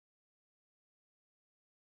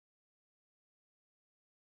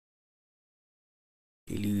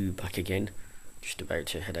Hello, back again. Just about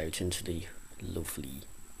to head out into the lovely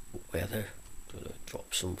weather. Gonna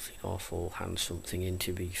drop something off or hand something in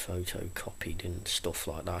to be photocopied and stuff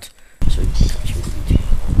like that. So you can catch me with you.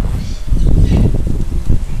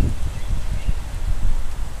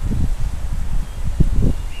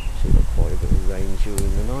 So got quite a bit of rain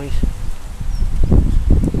during the night.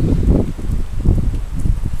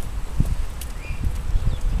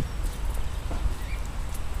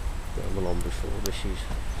 On before this is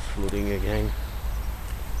flooding again.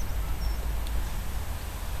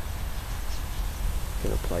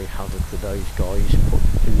 Gonna play havoc with those guys, put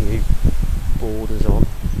the new borders on,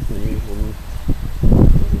 the new one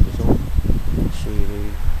borders on, see who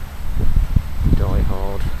die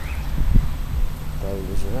hard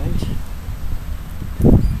bowlers are out.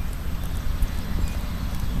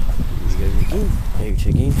 Here we go again, out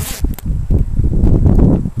again.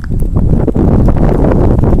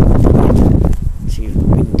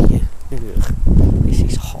 This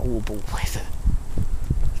is horrible weather.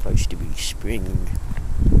 It's supposed to be spring.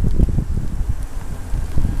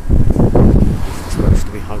 It's supposed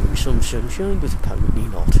to be having some sunshine, but apparently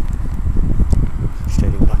not. Just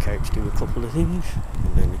heading back out to do a couple of things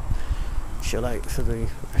and then chill out for the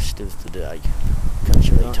rest of the day. Catch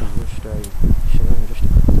you later. Just a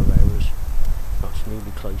couple of hours. That's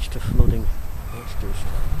nearly close to flooding. That's just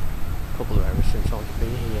a couple of hours since I've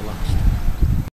been here last.